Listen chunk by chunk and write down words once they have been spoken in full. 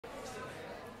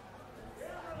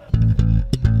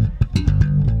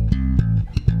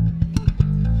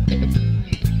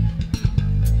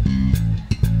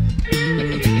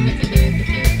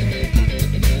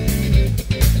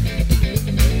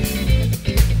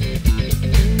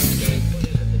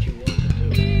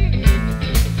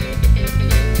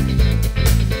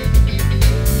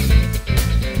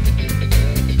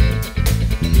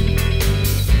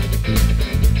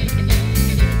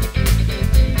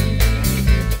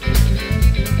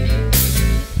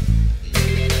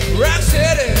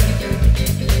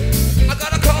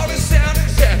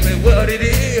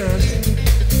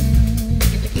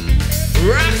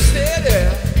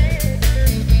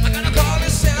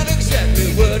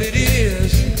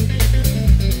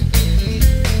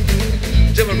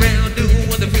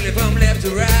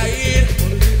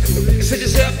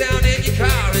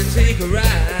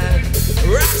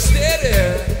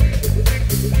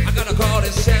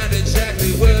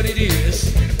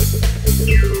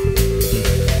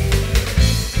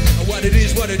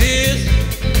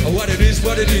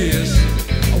it is.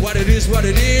 What it is, what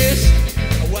it is.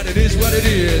 What it is, what it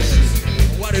is.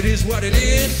 What it is, what it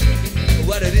is.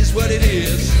 What it is, what it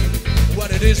is.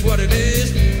 What it is, what it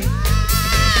is.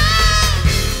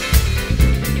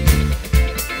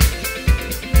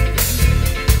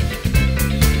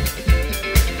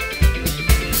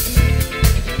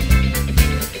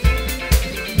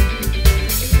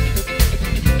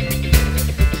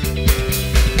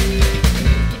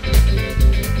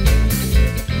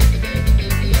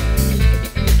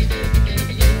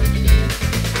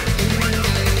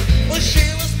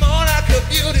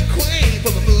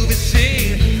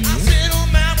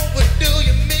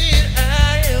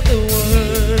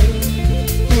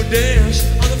 Dance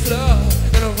on the floor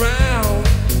and around.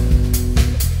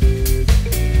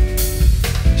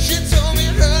 She told me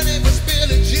her name was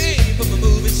Billie Jean from a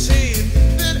movie scene.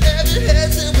 That every head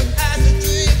with eyes that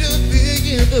dreamed of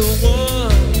being the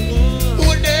one who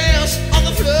would dance on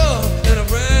the floor and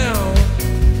around.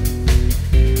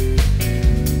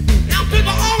 Now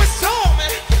people always told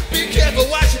me, be careful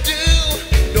what you do.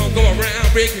 Don't go around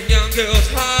breaking young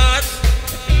girls' hearts.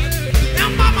 Now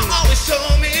mama always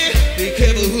told me, be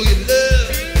careful who you love,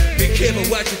 be careful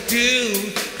what you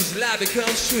do, cause life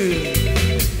becomes true.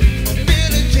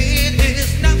 Billie Jean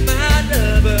is not my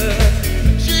lover,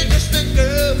 she's just a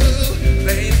girl who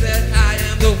claims that I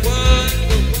am the one,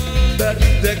 but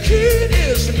the kid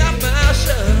is not my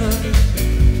son.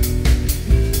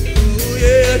 Ooh,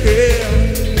 yeah, yeah.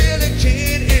 Billie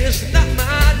Jean is not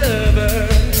my lover,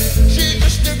 she's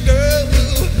just a girl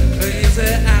who claims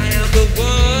that I am the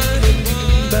one,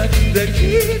 but the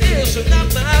kid is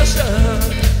not my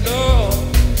son, no.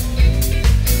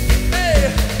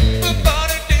 Hey, for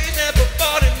 40 days and for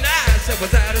 40 nights I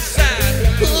was out of sight.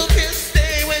 Who can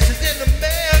stay when she's in the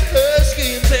man? Her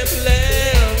schemes and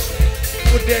plans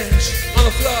would dance on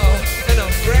the floor and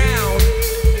around.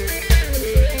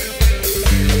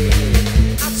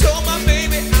 I told my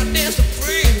baby I'd dance for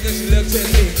free. Then she looked at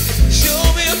me,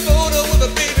 showed me a photo with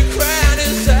a baby crying.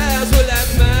 His eyes were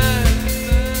like mine.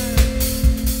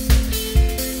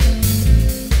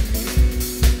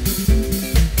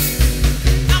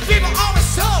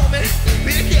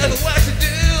 What you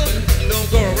do, don't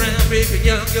go around breaking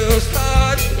young girls'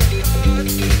 hearts.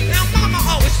 Now mama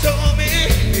always told me,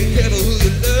 be careful who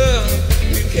you love,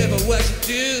 be careful what you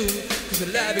do, cause the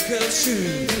lie becomes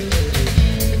true.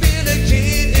 Billie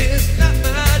Jean is not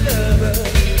my lover,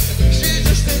 she's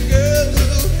just a girl who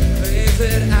claims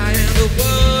that I am the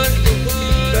one,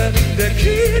 but the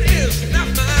kid is not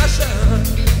my son.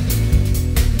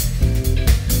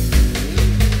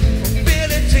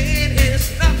 Billie Jean is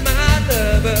not my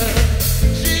lover,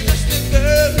 she's just a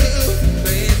girl who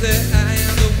claims that I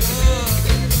am the one.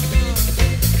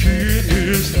 Kid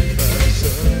is not my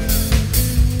son.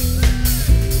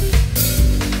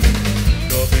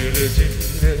 No, Billie Jean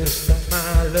is not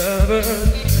my lover,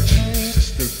 she's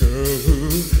just a girl who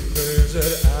claims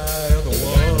that I am the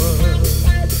one.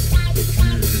 The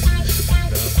kid is not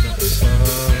my son.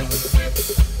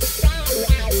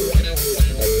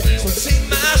 So take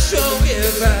my strong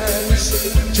advice,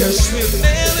 just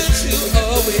remember to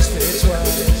always think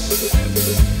twice.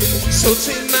 So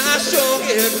take my strong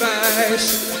advice,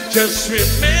 just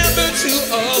remember to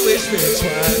always think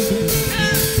twice.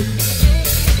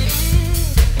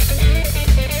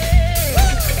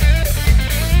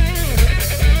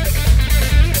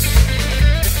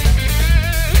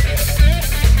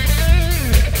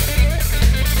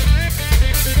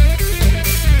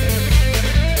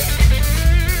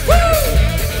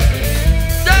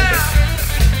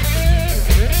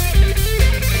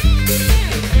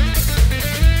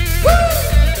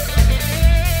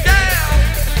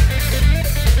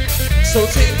 So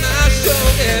take my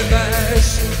strong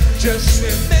advice, just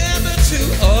remember to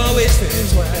always think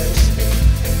twice.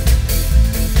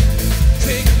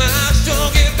 Take my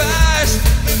strong advice,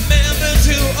 remember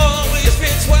to always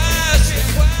think twice.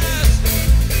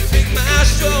 Take my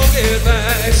strong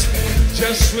advice,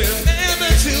 just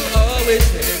remember to always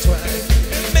think twice.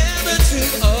 Remember to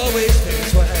always think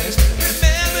twice.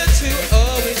 Remember to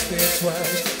always think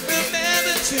twice.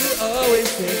 Remember to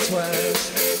always think twice.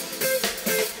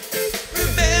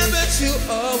 To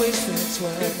always think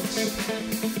twice.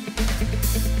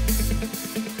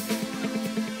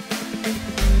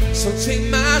 So take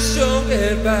my strong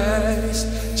advice,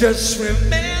 just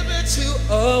remember to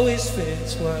always think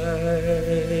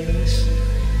twice.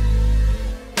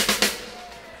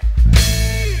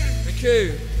 Thank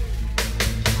you.